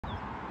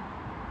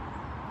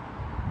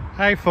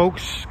Hi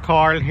folks,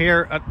 Carl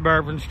here at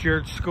Mervyn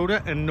Stewart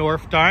Škoda in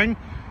North Down,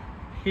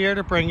 here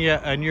to bring you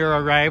a new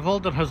arrival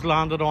that has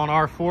landed on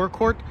our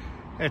forecourt.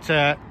 It's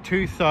a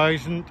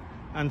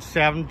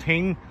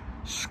 2017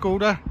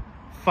 Škoda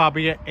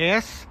Fabia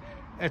S.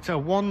 It's a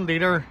 1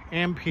 litre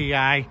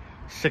MPI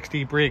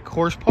 60 brake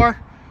horsepower,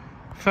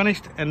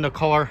 finished in the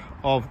colour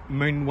of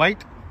moon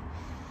white.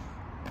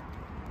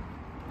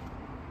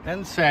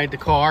 Inside the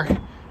car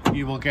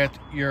you will get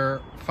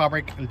your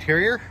fabric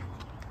interior,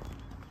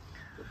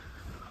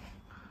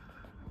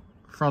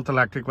 front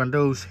electric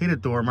windows,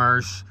 heated door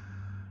mirrors,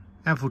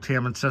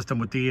 infotainment system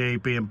with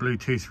DAB and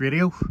Bluetooth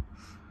radio,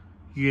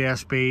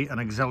 USB and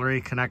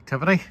auxiliary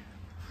connectivity,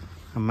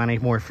 and many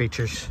more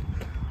features.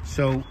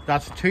 So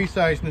that's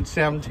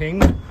 2017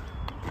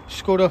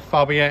 Škoda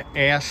Fabia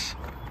S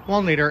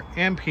 1 litre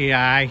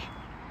MPI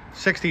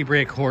 60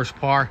 brake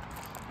horsepower,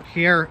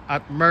 here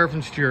at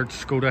Mervyn Stewart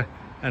Škoda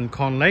in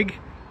Conlig,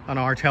 and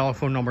our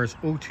telephone number is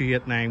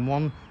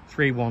 02891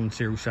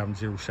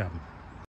 310707.